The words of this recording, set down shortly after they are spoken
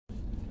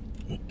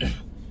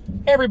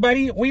Hey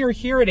everybody, we are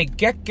here at a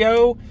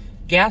Get-Go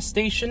gas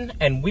station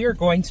and we are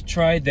going to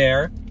try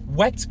their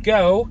Wet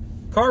Go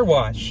car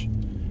wash.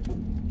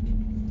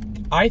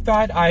 I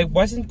thought I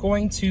wasn't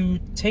going to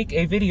take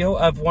a video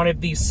of one of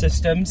these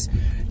systems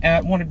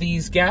at one of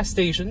these gas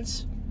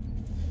stations,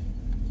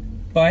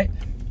 but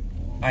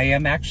I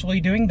am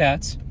actually doing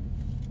that.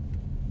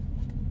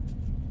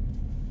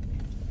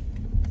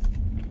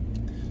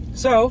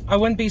 So I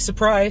wouldn't be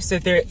surprised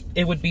that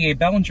it would be a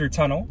Belanger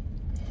tunnel,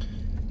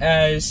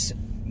 as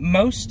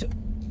most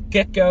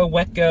Get-Go,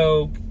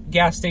 Wet-Go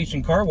gas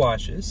station car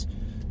washes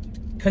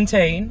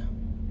contain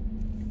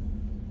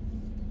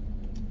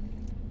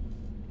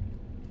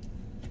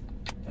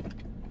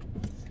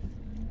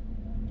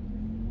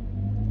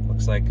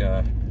looks like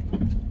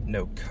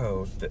no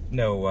code,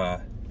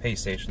 no pay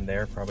station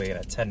there, probably an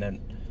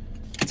attendant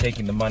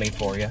taking the money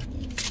for you.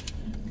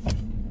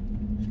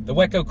 The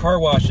Wet-Go car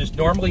washes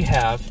normally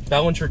have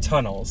Belanger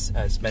tunnels,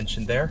 as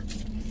mentioned there.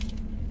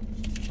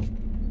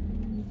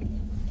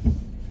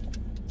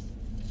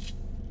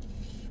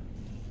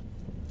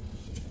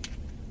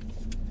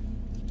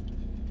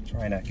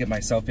 Trying to get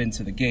myself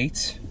into the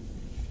gate.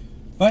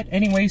 But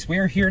anyways,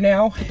 we're here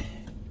now.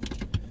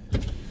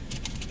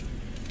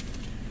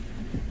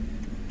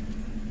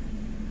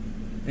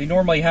 They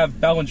normally have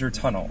Belanger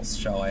tunnels,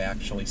 shall I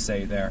actually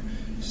say there.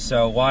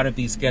 So a lot of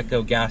these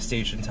Get-Go gas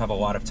stations have a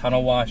lot of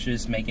tunnel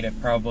washes, making it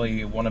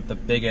probably one of the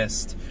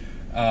biggest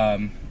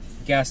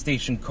gas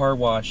station car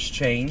wash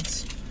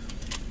chains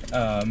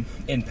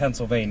in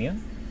Pennsylvania.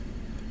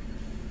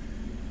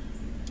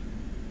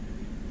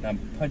 I'm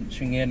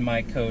punching in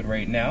my code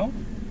right now.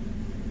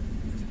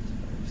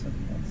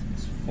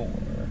 7164.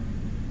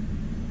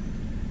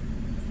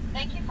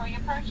 Thank you for your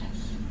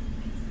purchase.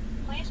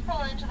 Please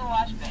pull into the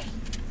wash bay.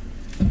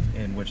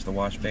 In which the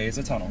wash bay is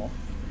a tunnel.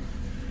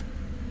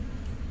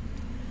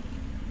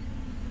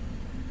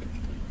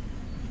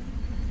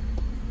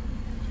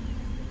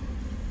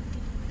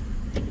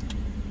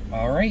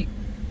 Alright.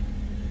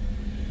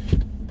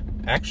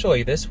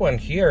 Actually, this one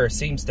here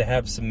seems to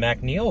have some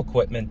MacNeil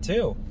equipment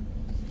too.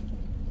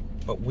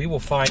 But we will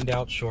find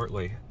out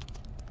shortly.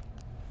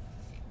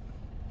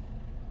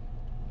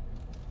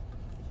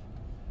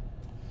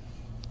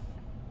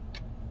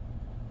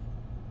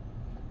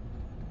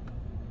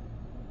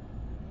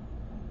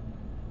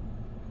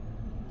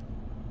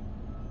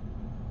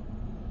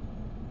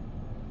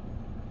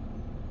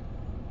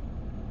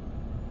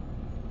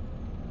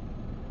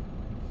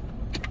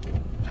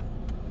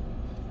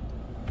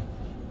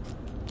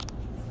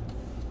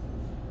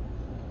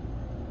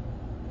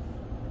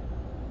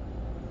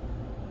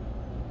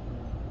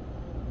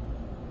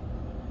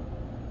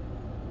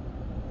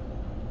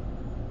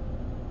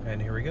 And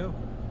here we go.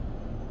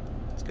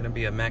 It's going to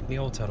be a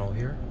MacNeil tunnel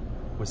here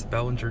with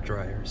Belanger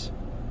dryers.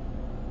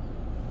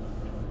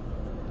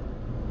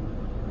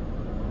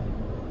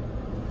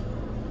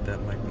 That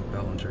might be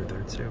Belanger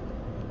there too.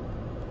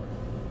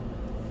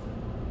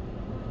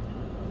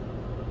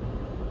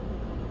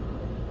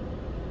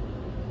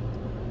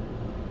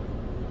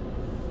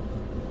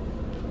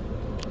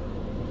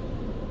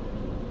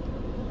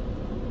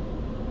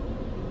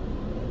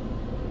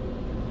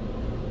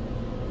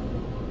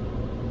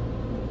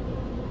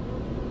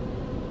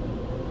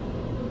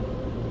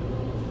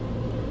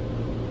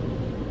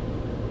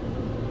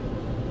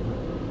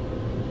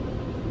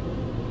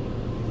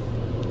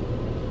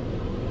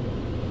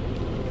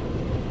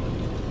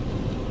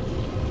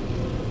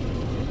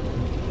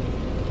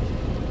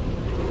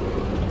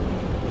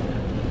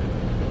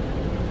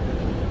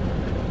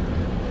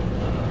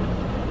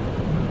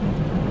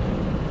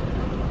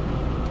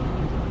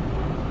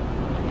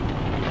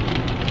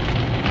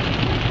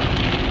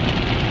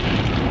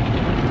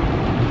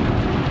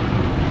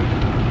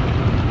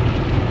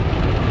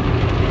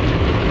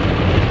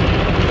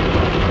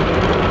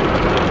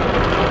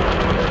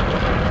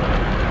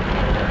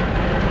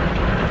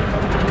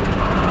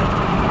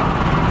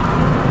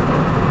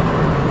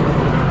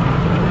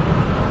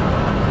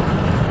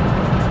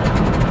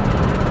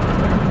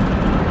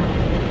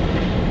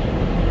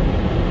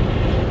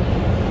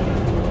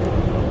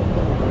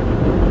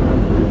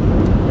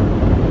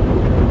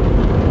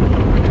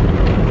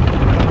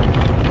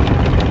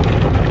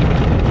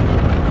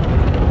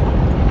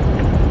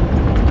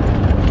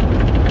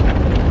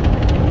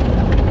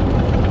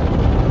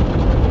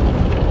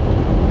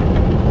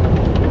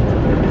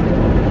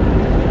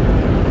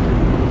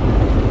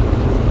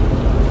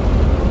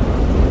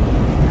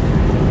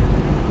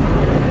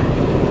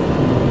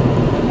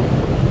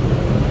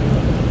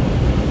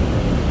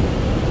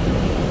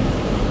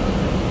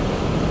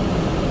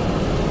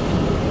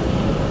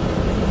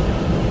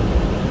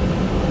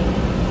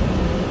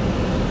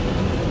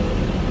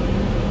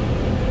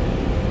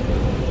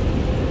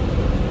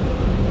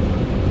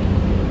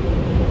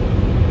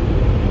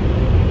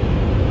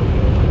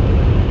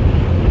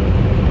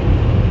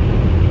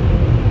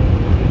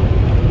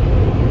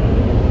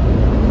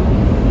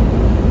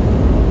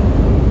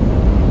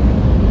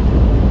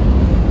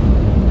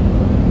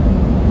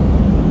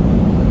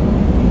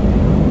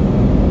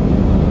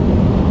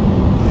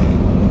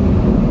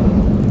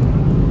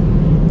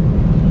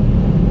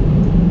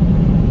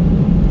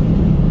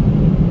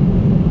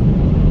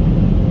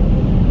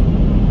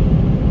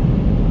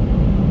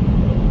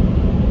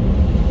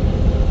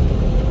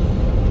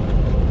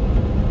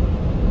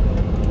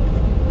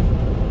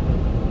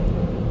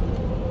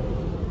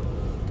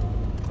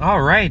 All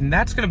right, and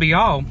that's going to be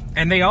all.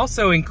 And they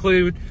also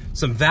include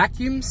some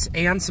vacuums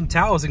and some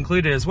towels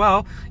included as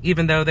well,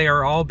 even though they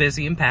are all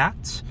busy and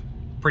packed.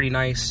 Pretty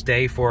nice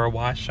day for a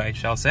wash, I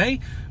shall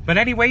say. But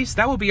anyways,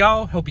 that will be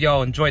all. Hope you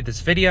all enjoyed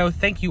this video.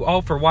 Thank you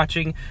all for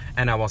watching,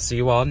 and I will see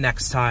you all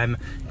next time.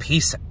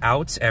 Peace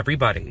out,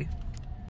 everybody.